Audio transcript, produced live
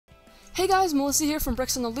Hey guys, Melissa here from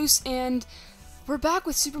Bricks on the Loose, and we're back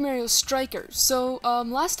with Super Mario Strikers. So,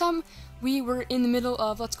 last time we were in the middle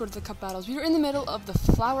of, let's go to the cup battles. We were in the middle of the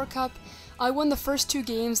Flower Cup. I won the first two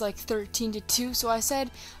games like 13-2, so I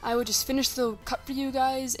said I would just finish the cup for you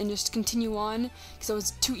guys and just continue on, because it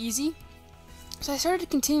was too easy. So I started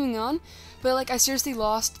continuing on, but like I seriously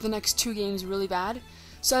lost the next two games really bad.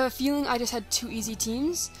 So I have a feeling I just had two easy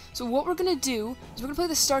teams. So what we're going to do is we're going to play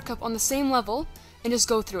the Star Cup on the same level and just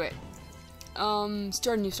go through it.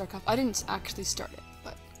 Start a new Star Cup. I didn't actually start it,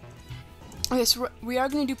 but okay, so we are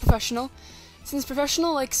going to do professional. Since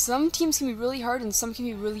professional, like, some teams can be really hard and some can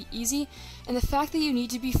be really easy, and the fact that you need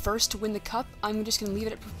to be first to win the cup, I'm just going to leave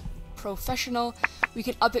it at professional. We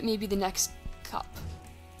can up it maybe the next cup.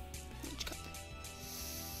 Which cup?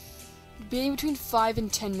 Being between 5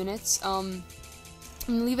 and 10 minutes. I'm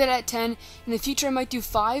going to leave it at 10. In the future, I might do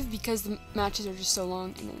 5 because the matches are just so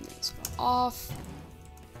long. And then let's go off.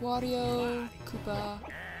 Wario, Koopa.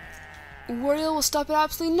 Wario will stop at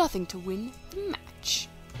absolutely nothing to win the match.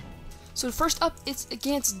 So first up, it's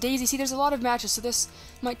against Daisy. See, there's a lot of matches, so this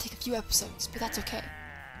might take a few episodes, but that's okay.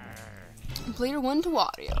 Player 1 to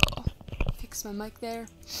Wario. Fix my mic there.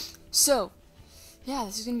 So, yeah,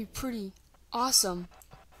 this is going to be pretty awesome.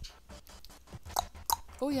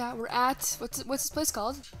 Oh yeah, we're at, what's this place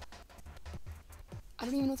called? I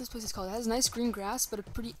don't even know what this place is called. It has nice green grass, but a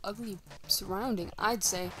pretty ugly surrounding, I'd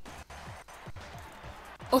say.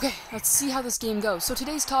 Okay, let's see how this game goes. So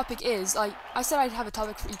today's topic is, I said I'd have a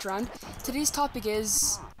topic for each round. Today's topic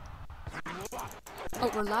is...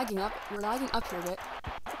 Oh, we're lagging up. We're lagging up here a bit.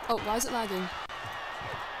 Oh, why is it lagging?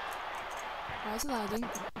 Why is it lagging?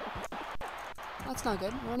 That's not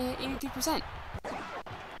good. We're only at 83%.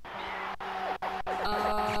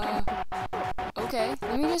 Okay,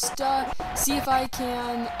 let me just see if I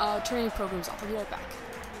can turn any programs off. I'll be right back.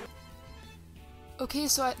 Okay,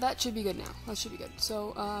 so that should be good now. That should be good.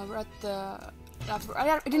 So we're at the.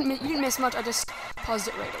 You didn't miss much. I just paused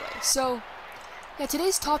it right away. So yeah,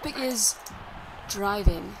 today's topic is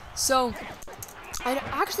driving. So I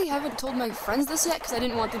actually haven't told my friends this yet because I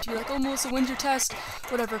didn't want them to be like, "Oh, Melissa, when's your test?"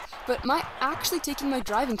 Whatever. But actually taking my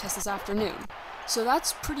driving test this afternoon. So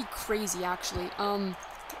that's pretty crazy, actually.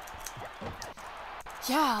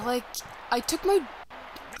 Yeah, like, I took my,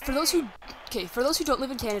 for those who don't live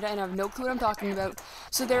in Canada and have no clue what I'm talking about,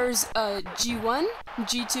 so there's G1,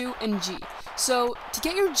 G2, and G. So, to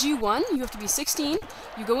get your G1, you have to be 16,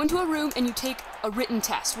 you go into a room, and you take a written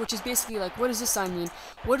test, which is basically like, what does this sign mean?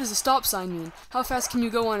 What does a stop sign mean? How fast can you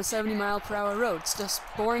go on a 70-mile-per-hour road? It's just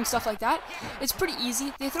boring stuff like that. It's pretty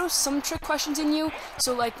easy. They throw some trick questions in you,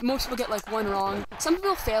 so like, most people get like one wrong. Some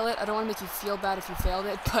people fail it. I don't want to make you feel bad if you failed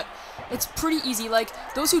it, but it's pretty easy. Like,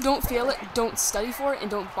 those who don't fail it don't study for it and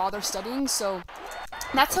don't bother studying, so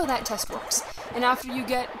that's how that test works. And after you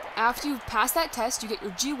pass that test, you get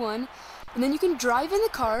your G1, and then you can drive in the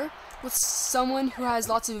car with someone who has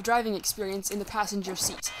lots of driving experience in the passenger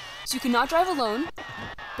seat. So you cannot drive alone,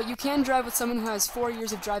 but you can drive with someone who has 4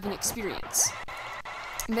 years of driving experience.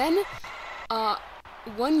 And then,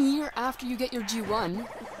 1 year after you get your G1,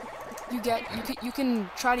 you can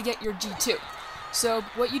try to get your G2. So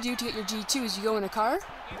what you do to get your G2 is you go in a car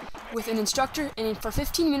with an instructor, and for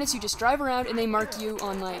 15 minutes you just drive around, and they mark you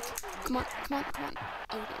on like, come on.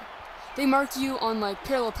 Okay. They mark you on like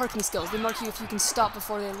parallel parking skills. They mark you if you can stop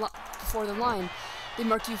before the line. They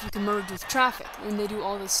mark you if you can merge with traffic, and they do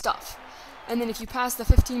all this stuff. And then if you pass the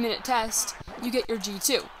 15-minute test, you get your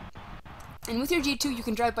G2. And with your G2, you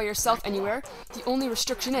can drive by yourself anywhere. The only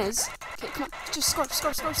restriction is, okay, come on, just score.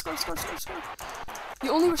 The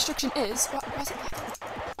only restriction is, why is it lagging?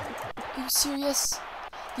 Are you serious?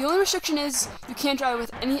 The only restriction is you can't drive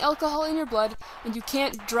with any alcohol in your blood, and you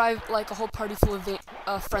can't drive like a whole party full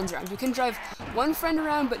of friends around. You can drive one friend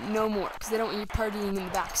around, but no more, because they don't want you partying in the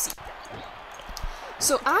back seat.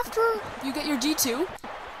 So after you get your G2,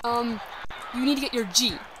 you need to get your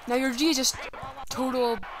G. Now your G is just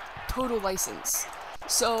total license.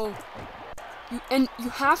 So you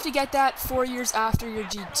have to get that 4 years after your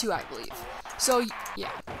G2, I believe. So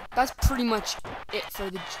yeah, that's pretty much it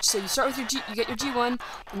for the. So you start with your G, you get your G1,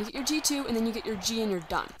 then you get your G2, and then you get your G, and you're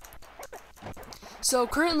done. So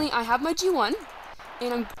currently, I have my G1,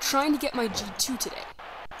 and I'm trying to get my G2 today.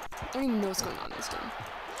 I don't even know what's going on in this game.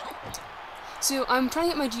 So I'm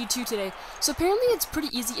trying to get my G2 today. So apparently it's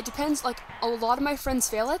pretty easy. It depends. Like, a lot of my friends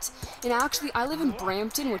fail it, and actually I live in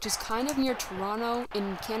Brampton, which is kind of near Toronto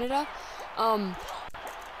in Canada. Oh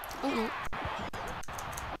no.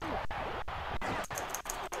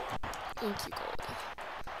 Thank you, Goldie.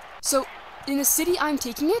 So, in the city I'm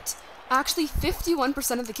taking it, actually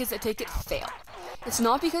 51% of the kids that take it fail. It's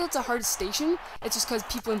not because it's a hard station, it's just because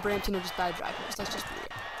people in Brampton are just bad drivers. That's just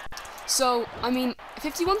weird. So, I mean,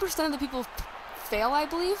 51% of the people fail, I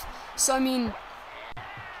believe. So, I mean,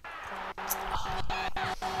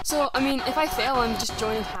 if I fail, I'm just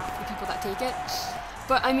joining half the people that take it.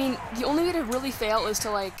 But, I mean, the only way to really fail is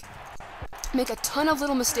to, like, make a ton of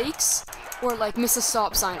little mistakes, or, like, miss a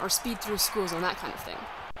stop sign, or speed through a school zone, that kind of thing.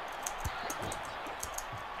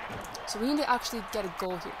 So we need to actually get a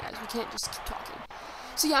goal here, guys. We can't just keep talking.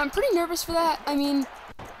 So yeah, I'm pretty nervous for that. I mean,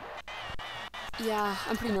 yeah,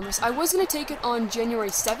 I'm pretty nervous. I was going to take it on January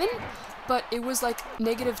 7, but it was like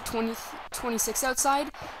negative 26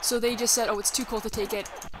 outside, so they just said, oh, it's too cold to take it.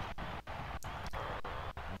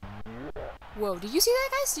 Whoa, did you see that,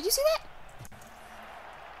 guys? Did you see that?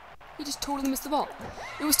 He just totally missed the ball.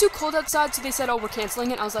 It was too cold outside, so they said, oh, we're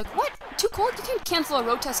canceling it. I was like, what? Too cold? You can't cancel a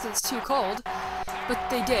road test because it's too cold. But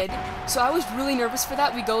they did. So I was really nervous for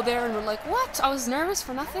that. We go there and we're like, what? I was nervous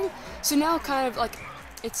for nothing? So now kind of like,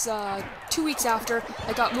 it's 2 weeks after,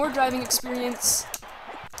 I got more driving experience,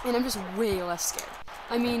 and I'm just way less scared.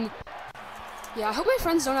 I mean, yeah, I hope my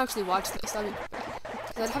friends don't actually watch this. I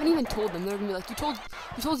haven't even told them. They're gonna be like, you told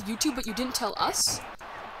YouTube, but you didn't tell us?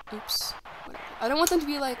 Oops. Whatever. I don't want them to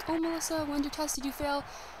be like, oh, Melissa, when's your test? Did you fail?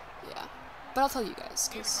 Yeah. But I'll tell you guys,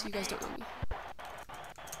 because you guys don't know me.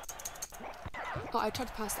 Oh, I tried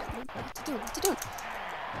to pass that. What's it doing?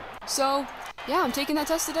 So, yeah, I'm taking that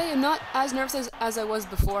test today. I'm not as nervous as I was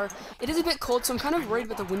before. It is a bit cold, so I'm kind of worried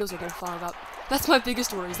that the windows are going to fog up. That's my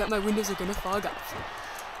biggest worry, is that my windows are going to fog up.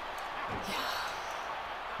 Yeah.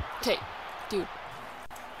 Okay, dude.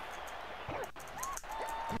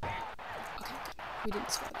 Okay, good. We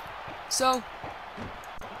didn't score that. So,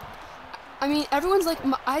 I mean, everyone's like,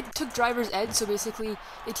 I took driver's ed, so basically,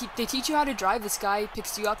 they teach you how to drive. This guy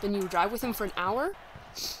picks you up and you drive with him for an hour.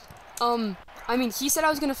 I mean, he said I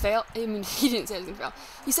was gonna fail. I mean, he didn't say I was gonna fail.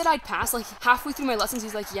 He said I'd pass. Like, halfway through my lessons,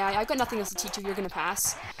 he's like, yeah, I've got nothing else to teach you, you're gonna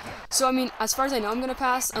pass. So, I mean, as far as I know, I'm gonna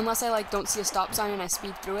pass, unless I, like, don't see a stop sign and I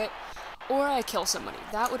speed through it, or I kill somebody.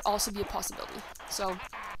 That would also be a possibility. So,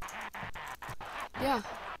 yeah.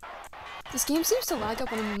 This game seems to lag up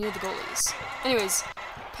when I'm near the goalies. Anyways,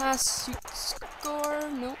 pass, shoot, score,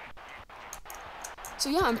 nope. So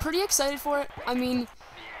yeah, I'm pretty excited for it. I mean,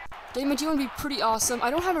 getting my G1 would be pretty awesome.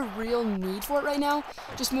 I don't have a real need for it right now,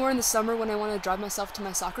 just more in the summer when I want to drive myself to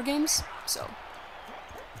my soccer games, so.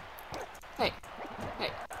 Hey.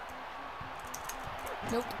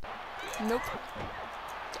 Nope.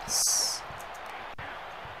 Yes.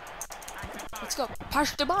 Let's go.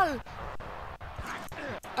 Pass the ball!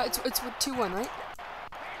 It's 2-1, right?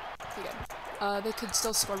 Okay. They could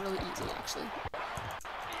still score really easy, actually.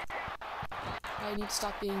 I need to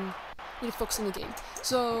stop being... I need to focus on the game.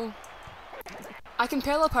 So, I can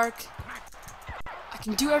parallel park. I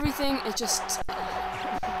can do everything. It's just...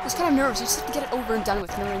 It's kind of nervous. You just have to get it over and done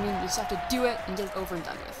with, you know what I mean? You just have to do it and get it over and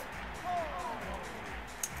done with.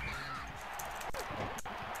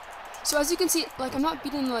 So as you can see, like, I'm not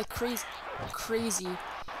beating like crazy.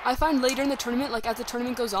 I find later in the tournament, like, as the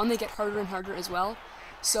tournament goes on, they get harder and harder as well.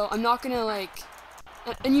 So I'm not gonna, like...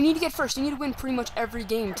 And you need to get first. You need to win pretty much every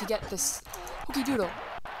game to get this... Okay, doodle.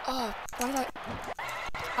 Oh, why did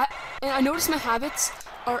and I notice my habits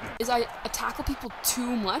is I tackle people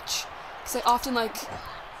too much. Because I often, like...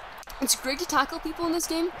 It's great to tackle people in this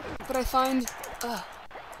game, but I find... But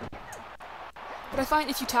I find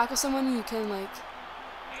if you tackle someone, you can, like...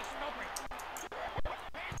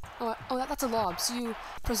 Oh, that's a lob. So you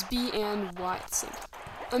press B and Y at the same time.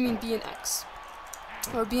 I mean B and X.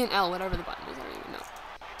 Or B and L, whatever the button is, I don't even know.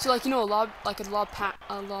 So, like, you know, a lob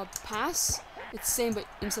pass, it's the same, but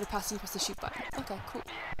instead of passing, you press the shoot button. Okay, cool.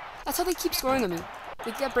 That's how they keep scoring on me.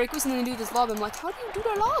 They get breakaways and then they do this lob. I'm like, how do you do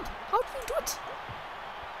the lob? How do you do it?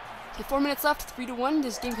 Okay, 4 minutes left, 3-1.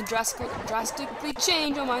 This game can drastically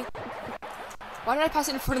change. Oh my. Why did I pass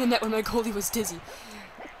it in front of the net when my goalie was dizzy?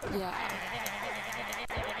 Yeah.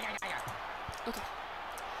 Okay.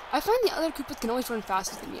 I find the other Koopas can always run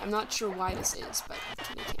faster than me. I'm not sure why this is, but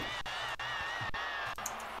they can.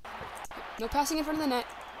 No passing in front of the net.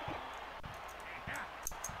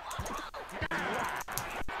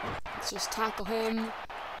 Let's just tackle him.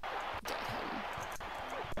 Get him.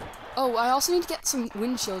 Oh, I also need to get some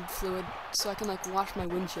windshield fluid so I can, like, wash my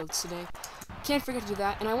windshields today. Can't forget to do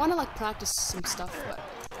that, and I want to, like, practice some stuff,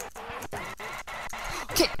 but...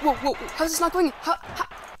 Okay, whoa, how's this not going? How?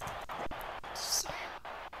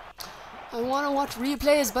 I want to watch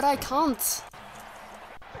replays, but I can't.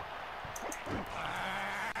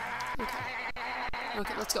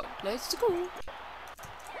 Okay, let's go. Let's go.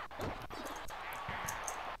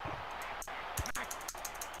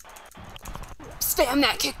 Spam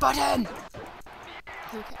that kick button!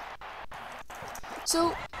 Okay.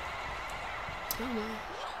 So, oh my.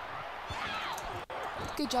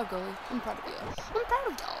 Good job, goalie. I'm proud of you. I'm proud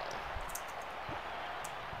of y'all.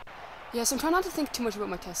 Yes, I'm trying not to think too much about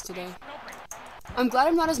my test today. I'm glad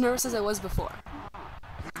I'm not as nervous as I was before.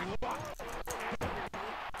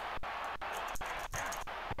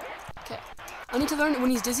 Okay. I need to learn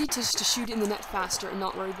when he's dizzy to shoot in the net faster and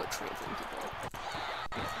not worry about trampling people.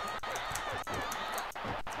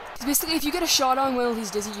 Because basically, if you get a shot on while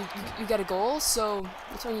he's dizzy, you get a goal, so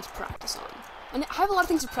that's what I need to practice on. And I have a lot of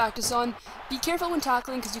things to practice on. Be careful when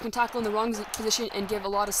tackling, because you can tackle in the wrong position and give a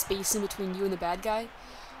lot of space in between you and the bad guy.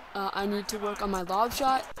 I need to work on my lob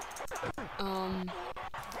shot.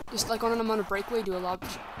 Just like when I'm on a breakaway, do a lob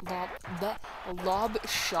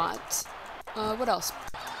shot. What else?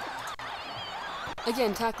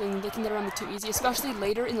 Again, tackling, they can get around me too easy, especially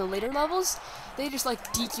later in the later levels. They just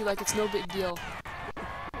like deke you like it's no big deal.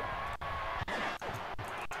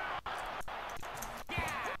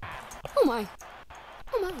 Oh my!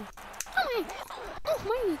 Oh my! Oh my! Oh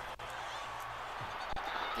my!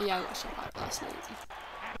 Yeah, I watched that last night.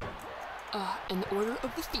 In the Order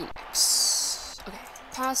of the Phoenix. Okay,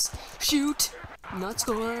 pass, shoot, not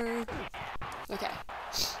score. Okay.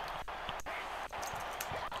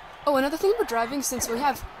 Oh, another thing about driving, since we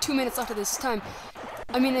have 2 minutes left of this time.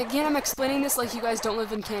 I mean, again, I'm explaining this like you guys don't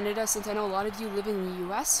live in Canada, since I know a lot of you live in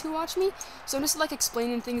the US who watch me. So I'm just like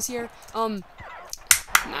explaining things here.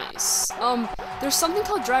 Nice. There's something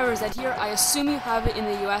called driver's ed here. I assume you have it in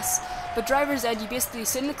the US. But driver's ed, you basically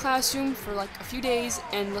sit in the classroom for like a few days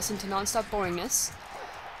and listen to non-stop boringness.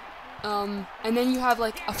 And then you have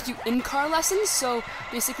like a few in-car lessons, so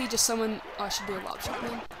basically just someone, oh, I should do a lob shot,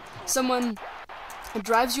 man. Someone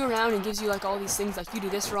drives you around and gives you like all these things, like you do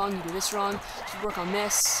this wrong, you do this wrong, you should work on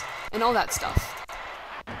this, and all that stuff.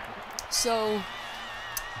 So,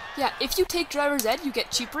 yeah, if you take driver's ed, you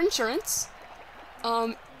get cheaper insurance.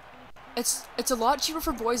 It's a lot cheaper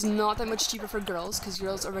for boys, not that much cheaper for girls, because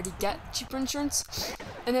girls already get cheaper insurance.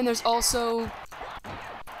 And then there's also,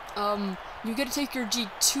 you get to take your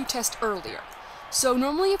G2 test earlier. So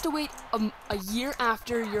normally you have to wait a year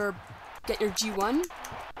after get your G1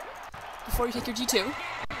 before you take your G2.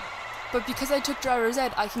 But because I took driver's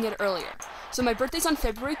ed, I can get it earlier. So my birthday's on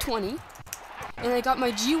February 20, and I got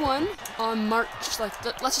my G1 on March, like,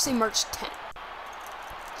 let's just say March 10.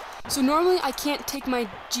 So normally I can't take my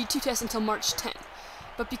G2 test until March 10,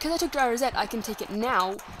 but because I took driver's ed, I can take it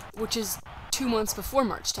now, which is 2 months before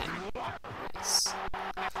March 10. Nice.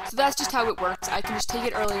 So that's just how it works. I can just take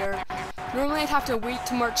it earlier. Normally I'd have to wait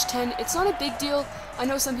to March 10. It's not a big deal. I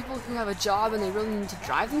know some people who have a job and they really need to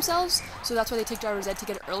drive themselves, so that's why they take driver's ed to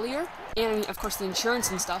get it earlier. And I mean, of course, the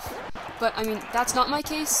insurance and stuff. But I mean, that's not my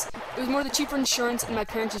case. It was more the cheaper insurance, and my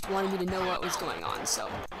parents just wanted me to know what was going on, so.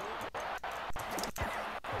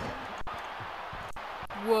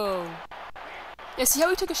 Whoa. Yeah, see how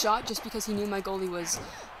he took a shot just because he knew my goalie was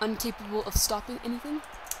incapable of stopping anything?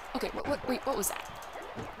 Okay, wait, what was that?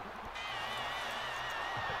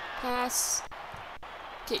 Pass.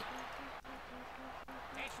 Okay.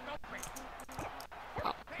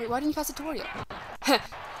 Oh, wait, why didn't you pass it to Wario?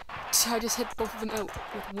 I just hit both of them out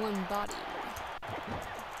with one body.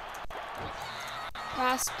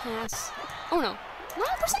 Pass. Oh no.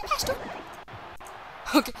 9% pass to.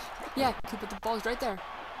 Okay. Yeah, but the ball's right there.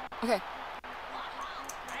 Okay.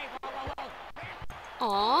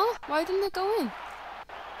 Aw, why didn't it go in?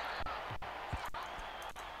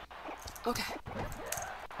 Okay.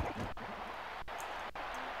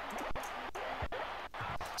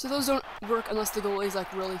 So those don't work unless the goalie's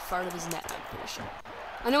like really far out of his net, I'm pretty sure.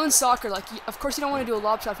 I know in soccer, like, of course you don't want to do a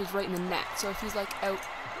lob shot if he's right in the net. So if he's like out,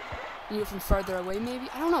 you know, from farther away maybe.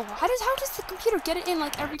 I don't know. How does the computer get it in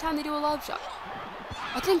like every time they do a lob shot?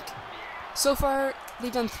 I think so far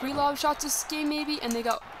they've done 3 lob shots this game maybe, and they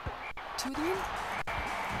got 2 of them in?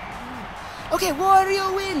 Okay,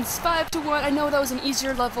 Wario wins 5-1. I know that was an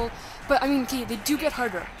easier level, but I mean, okay, they do get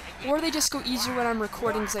harder. Or they just go easier when I'm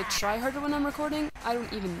recording, because I try harder when I'm recording. I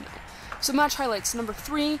don't even know. So match highlights. Number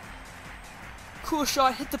 3, cool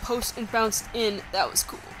shot, hit the post and bounced in. That was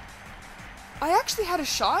cool. I actually had a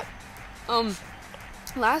shot.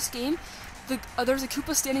 Last game, there was a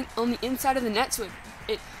Koopa standing on the inside of the net, so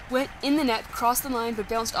it went in the net, crossed the line, but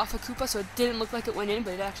bounced off a Koopa, so it didn't look like it went in,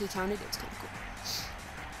 but it actually counted. It was kind of cool.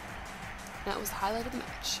 That was the highlight of the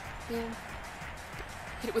match. And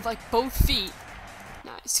hit it with like both feet.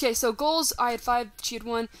 Nice. Okay, so goals, I had 5, she had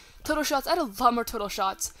 1. Total shots, I had a lot more total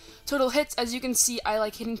shots. Total hits, as you can see, I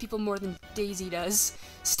like hitting people more than Daisy does.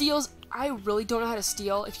 Steals, I really don't know how to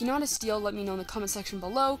steal. If you know how to steal, let me know in the comment section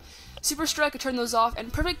below. Super strike, I turn those off.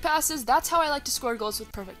 And perfect passes, that's how I like to score goals,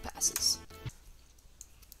 with perfect passes.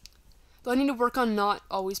 Though I need to work on not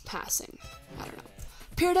always passing. I don't know.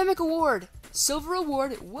 Pyramidemic Award. Silver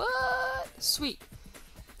Award. What? Sweet.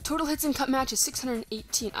 Total hits in cup match is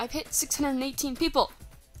 618. I've hit 618 people.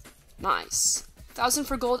 Nice. 1,000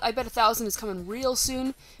 for gold. I bet 1,000 is coming real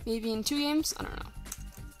soon. Maybe in 2 games. I don't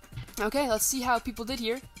know. Okay, let's see how people did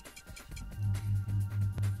here.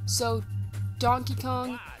 So, Donkey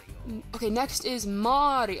Kong. Okay, next is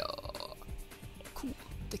Mario. Cool.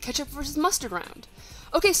 The ketchup versus mustard round.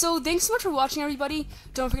 Okay, so thanks so much for watching, everybody.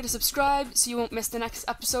 Don't forget to subscribe so you won't miss the next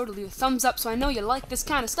episode. Leave a thumbs up so I know you like this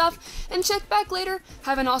kind of stuff. And check back later.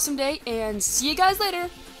 Have an awesome day, and see you guys later.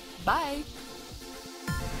 Bye.